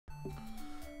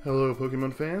Hello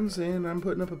Pokemon fans, and I'm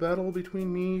putting up a battle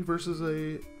between me versus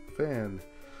a fan.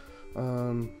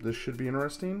 This should be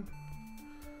interesting.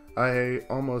 I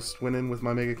almost went in with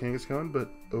my Mega Kangaskhan,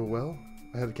 but oh well.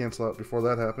 I had to cancel out before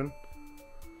that happened.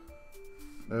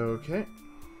 Okay.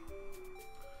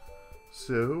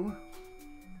 So,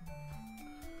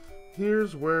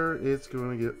 here's where it's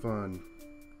going to get fun.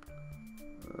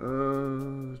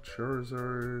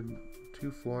 Charizard,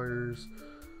 2 flyers.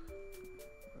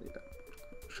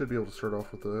 Should be able to start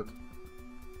off with that.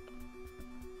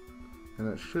 And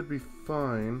that should be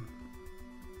fine.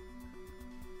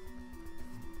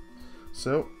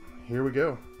 So, here we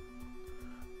go.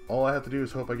 All I have to do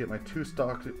is hope I get my 2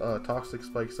 toxic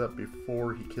spikes up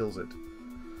before he kills it.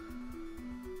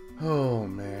 Oh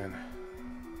man.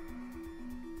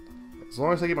 As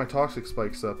long as I get my toxic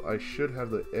spikes up, I should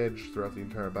have the edge throughout the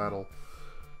entire battle.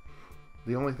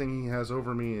 The only thing he has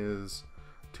over me is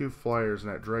 2 flyers,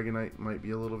 and that Dragonite might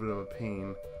be a little bit of a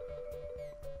pain.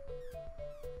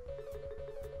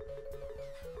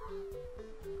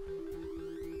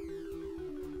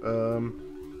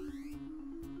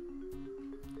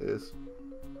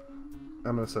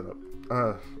 I'm gonna set up.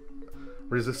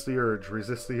 Resist the urge,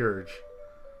 resist the urge.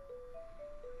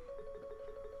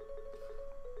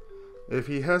 If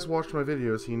he has watched my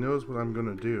videos, he knows what I'm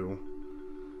gonna do.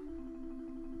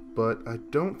 But I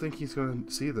don't think he's going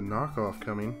to see the knockoff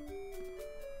coming.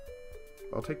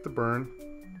 I'll take the burn.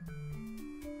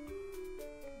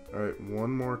 Alright,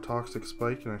 1 more toxic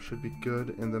spike and I should be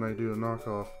good, and then I do a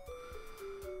knockoff.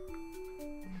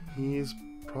 He's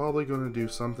probably going to do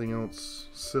something else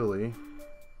silly.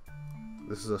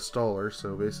 This is a staller,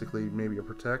 so basically maybe a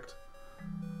protect.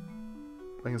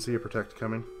 I can see a protect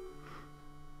coming.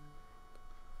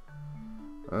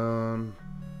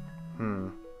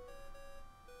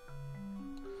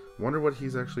 Wonder what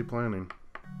he's actually planning.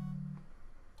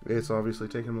 It's obviously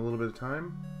taking him a little bit of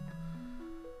time.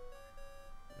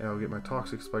 And I'll get my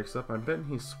toxic spikes up. I'm betting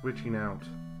he's switching out,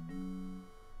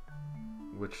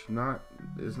 which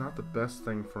is not the best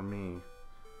thing for me.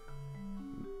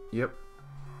 Yep.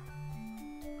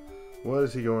 What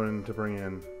is he going to bring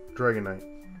in? Dragonite.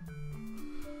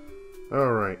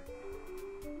 Alright.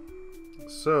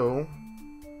 So,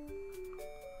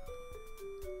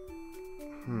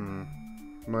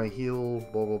 my heal,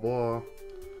 blah blah blah.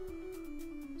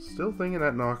 Still thinking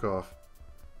that knockoff.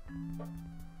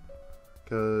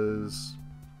 Because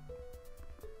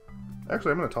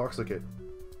actually I'm gonna toxic it.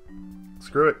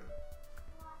 Screw it.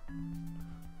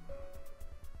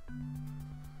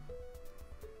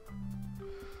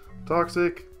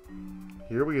 Toxic.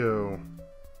 Here we go.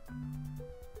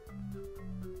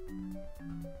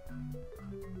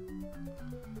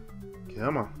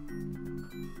 Come on.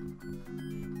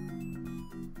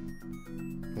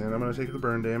 And I'm going to take the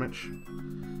burn damage.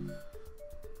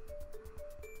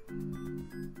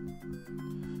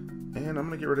 And I'm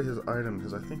going to get rid of his item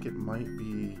because I think it might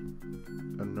be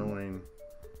annoying.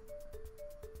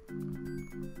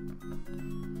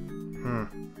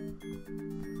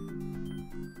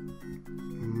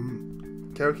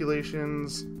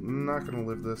 Calculations, not going to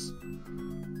live this.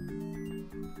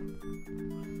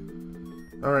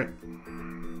 Alright.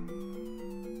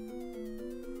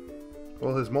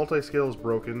 Well, his multi-scale is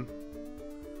broken.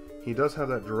 He does have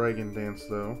that Dragon Dance,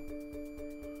 though.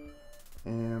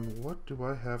 And what do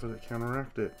I have to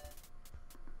counteract it?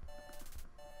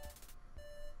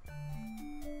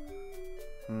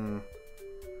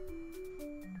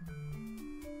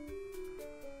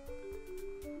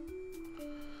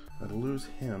 I'd lose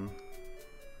him.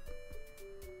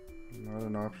 Not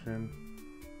an option.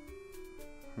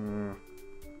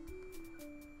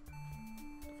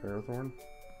 Ferrothorn?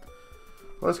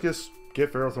 Let's just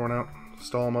get Ferrothorn out,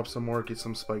 stall him up some more, get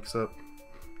some spikes up.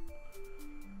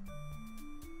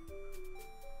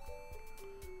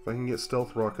 If I can get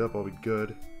Stealth Rock up, I'll be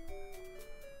good.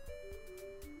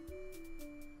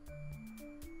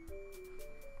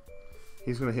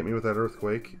 He's going to hit me with that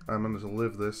Earthquake. I'm going to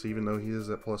live this, even though he is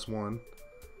at +1.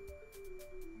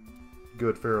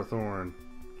 Good Ferrothorn.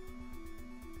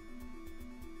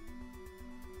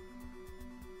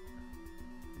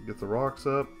 Get the rocks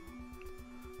up.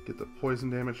 Get the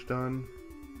poison damage done.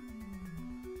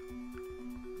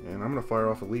 And I'm going to fire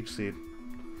off a Leech Seed.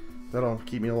 That'll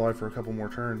keep me alive for a couple more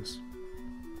turns.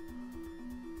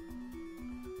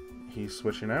 He's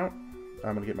switching out.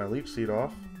 I'm going to get my Leech Seed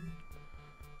off.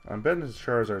 I'm betting his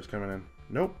Charizard's coming in.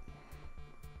 Nope.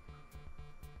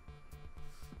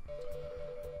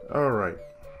 Alright.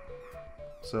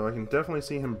 So I can definitely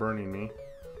see him burning me.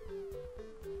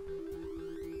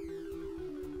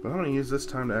 But I'm going to use this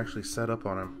time to actually set up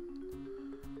on him.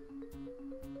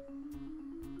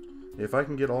 If I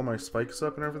can get all my spikes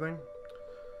up and everything,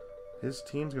 his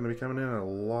team's going to be coming in at a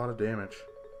lot of damage.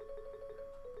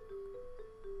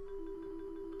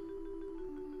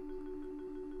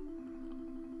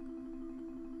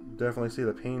 Definitely see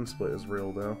the pain split is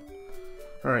real, though.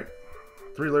 Alright.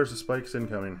 3 layers of spikes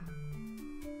incoming.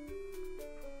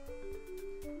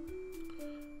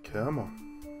 Come on.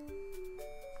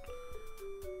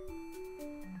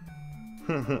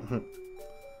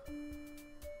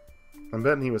 I'm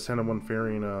betting he was 10-1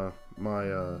 fearing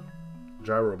my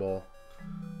gyro ball.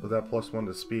 With that +1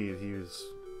 to speed, he was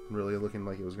really looking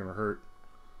like it was going to hurt.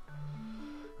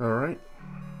 Alright.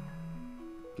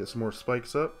 Get some more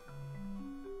spikes up.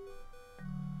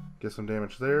 Get some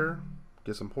damage there.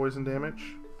 Get some poison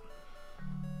damage.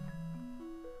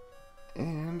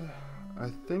 And I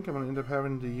think I'm going to end up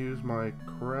having to use my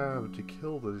crab to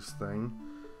kill this thing.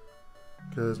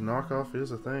 Because knockoff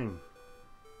is a thing.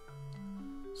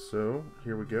 So,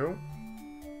 here we go.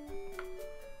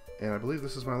 And I believe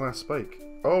this is my last spike.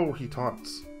 Oh, he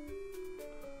taunts.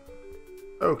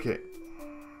 Okay.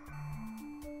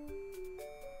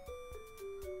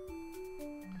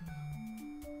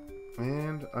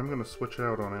 And I'm going to switch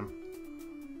out on him.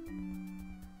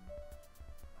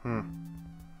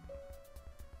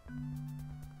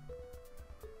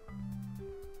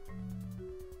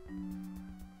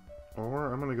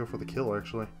 Or I'm going to go for the kill,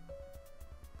 actually.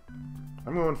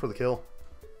 I'm going for the kill.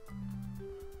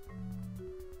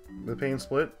 The pain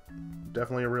split,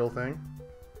 definitely a real thing.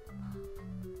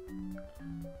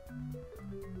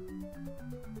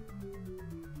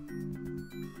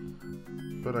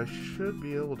 But I should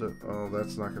be able to... Oh,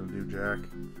 that's not going to do jack.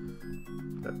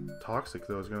 That toxic,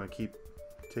 though, is going to keep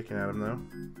ticking at him, though.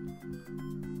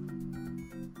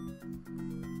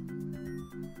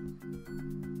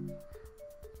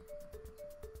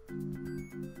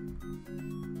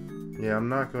 Yeah, I'm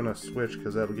not going to switch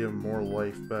because that'll give him more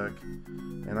life back.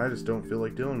 And I just don't feel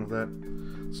like dealing with that.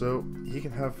 So, he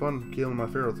can have fun killing my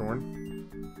Ferrothorn.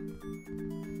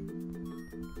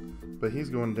 But he's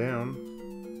going down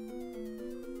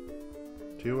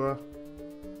to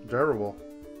Gyro Ball.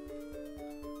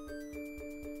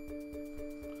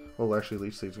 Well, actually,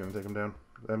 Leech Seed's going to take him down.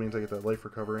 That means I get that life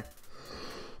recovery.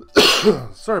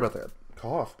 Sorry about that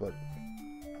cough, but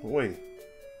boy.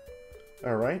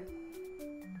 Alright.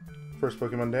 First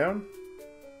Pokemon down.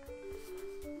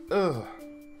 Ugh.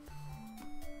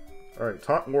 Alright,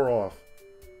 Taunt wore off.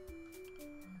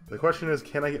 The question is,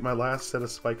 can I get my last set of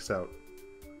spikes out?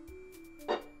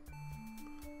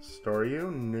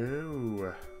 Staryu?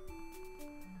 No.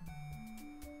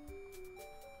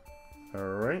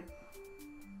 Alright.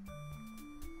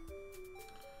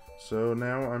 So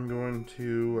now I'm going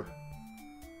to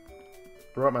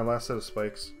throw out my last set of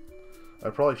spikes. I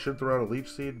probably should throw out a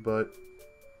Leech Seed, but...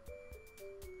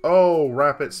 Oh,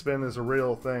 Rapid Spin is a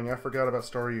real thing. I forgot about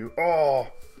Staryu. Oh!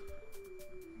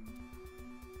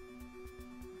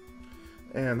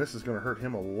 And this is going to hurt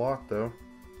him a lot, though.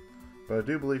 But I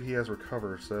do believe he has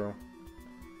Recover, so...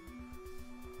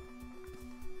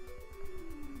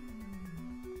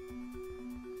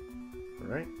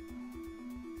 Alright.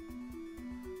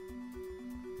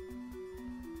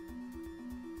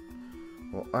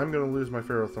 Well, I'm going to lose my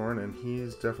Ferrothorn, and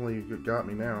he's definitely got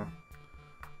me now.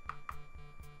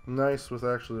 Nice with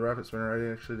actually the Rapid Spinner.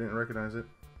 I actually didn't recognize it.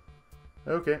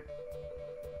 Okay.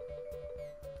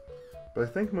 But I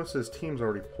think most of his team's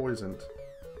already poisoned.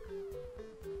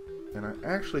 And I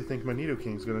actually think my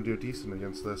Nidoking's going to do decent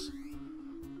against this.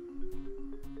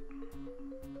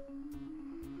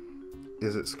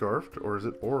 Is it Scarfed or is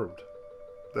it Orbed?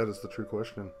 That is the true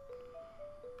question.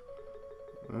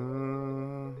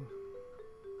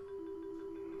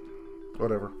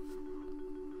 Whatever.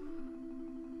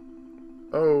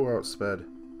 Oh, outsped.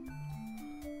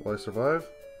 Will I survive?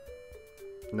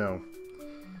 No.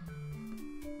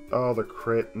 Oh, the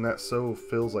crit, and that so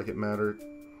feels like it mattered.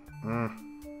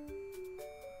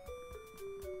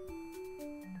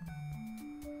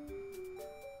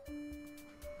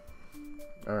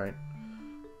 Alright.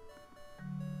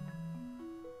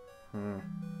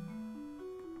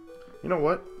 You know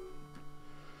what?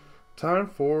 Time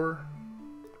for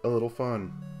a little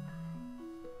fun.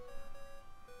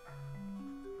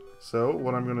 So,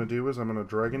 what I'm going to do is I'm going to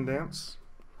Dragon Dance.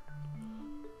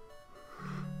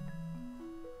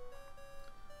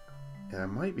 And I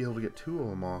might be able to get 2 of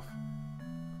them off.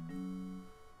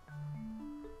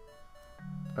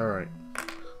 Alright.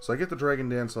 So I get the Dragon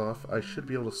Dance off. I should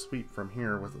be able to sweep from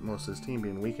here with most of his team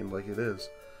being weakened like it is.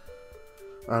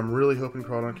 I'm really hoping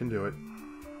Crawdon can do it.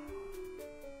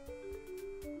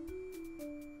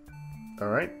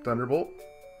 Alright, Thunderbolt.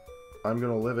 I'm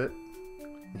going to live it.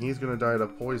 He's going to die to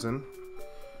poison.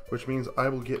 which means I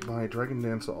will get my Dragon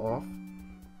Dance off.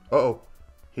 Uh-oh.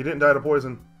 He didn't die to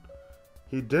poison.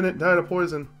 He didn't die to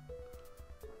poison.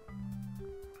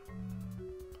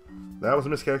 That was a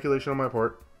miscalculation on my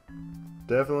part.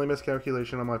 Definitely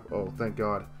miscalculation on my... Oh, thank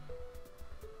God.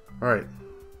 Alright.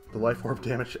 The life orb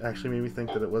damage actually made me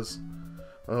think that it was...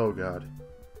 Oh, God.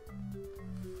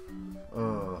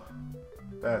 Oh,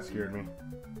 that scared me.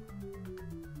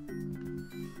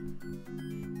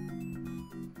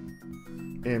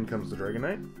 In comes the Dragon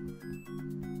Knight.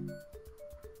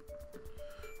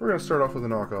 We're going to start off with a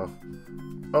knockoff.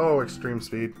 Oh, extreme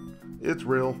speed. It's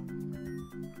real.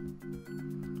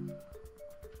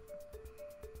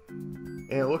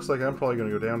 And it looks like I'm probably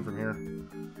going to go down from here.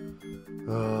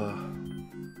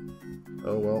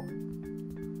 Oh well.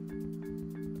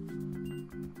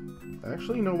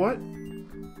 Actually, you know what?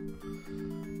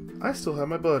 I still have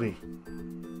my buddy.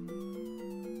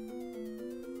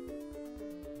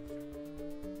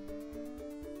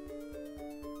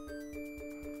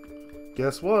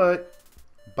 Guess what?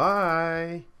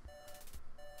 Bye!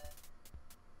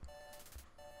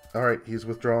 Alright, he's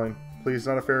withdrawing. Please,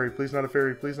 not a fairy. Please, not a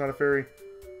fairy. Please, not a fairy.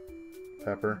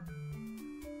 Pepper.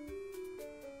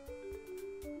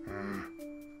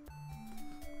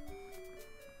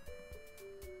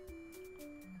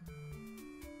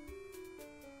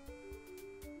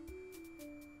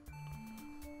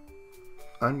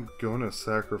 I'm going to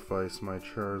sacrifice my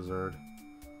Charizard.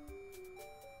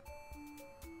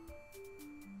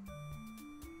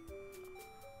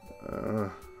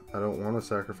 I don't want to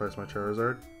sacrifice my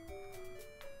Charizard.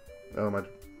 Oh,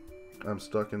 I'm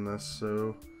stuck in this,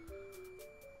 so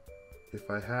if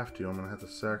I have to, I'm going to have to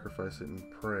sacrifice it and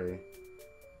pray.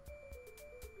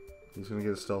 He's going to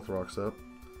get his Stealth Rocks up.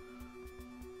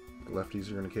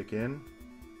 Lefties are going to kick in.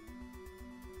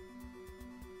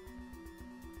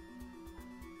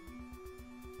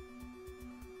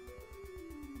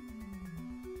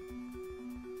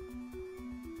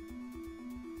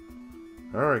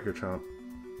 Alright, Garchomp.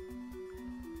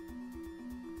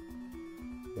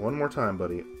 One more time,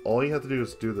 buddy. All you have to do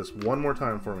is do this one more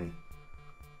time for me.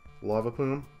 Lava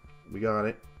Plume. We got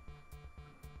it.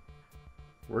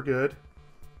 We're good.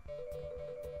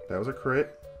 That was a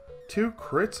crit. 2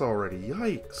 crits already.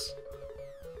 Yikes.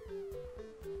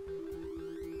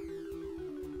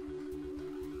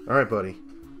 Alright, buddy.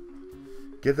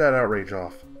 Get that outrage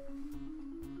off.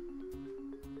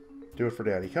 Do it for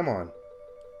Daddy. Come on.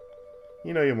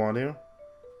 You know you want to.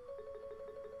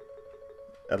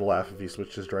 I'd laugh if he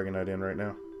switched his Dragonite in right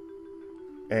now.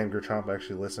 And Garchomp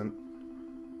actually listened.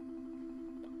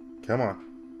 Come on.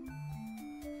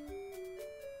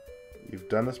 You've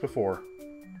done this before.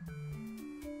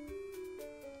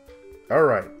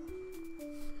 Alright.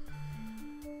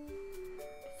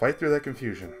 Fight through that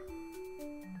confusion.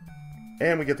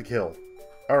 And we get the kill.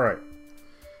 Alright.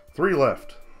 3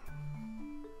 left.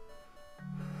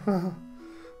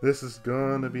 This is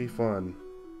gonna be fun.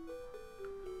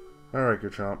 Alright,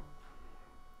 Garchomp.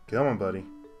 Come on, buddy.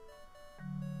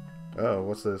 Uh-oh,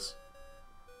 what's this?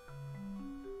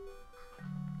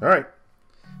 Alright.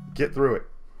 Get through it.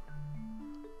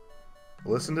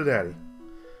 Listen to Daddy.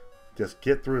 Just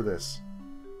get through this.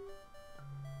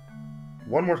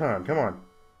 One more time, come on.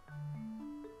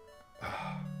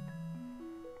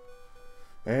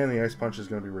 And the Ice Punch is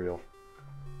gonna be real.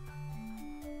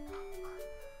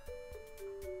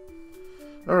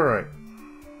 Alright.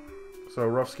 So,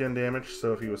 rough skin damage,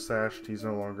 so if he was sashed, he's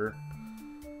no longer.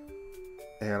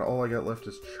 And all I got left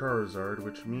is Charizard,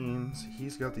 which means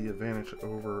he's got the advantage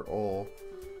over all.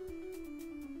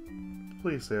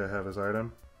 Please say I have his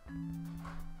item.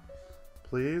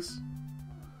 Please?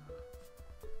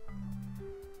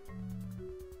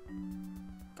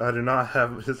 I do not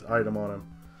have his item on him.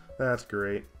 That's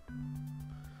great.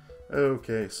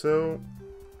 Okay, so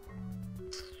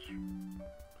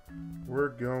we're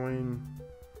going...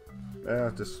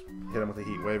 just hit him with a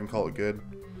Heat Wave and call it good.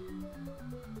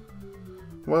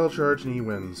 Wild Charge and he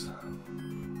wins.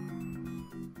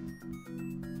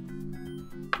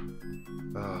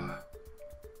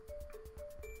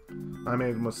 I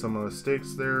made some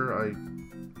mistakes there.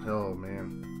 Oh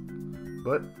man.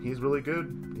 But he's really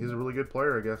good. He's a really good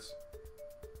player, I guess.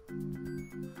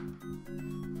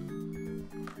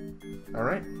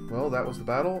 Alright, well that was the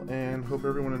battle, and hope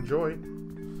everyone enjoyed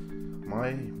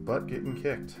my butt getting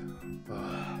kicked.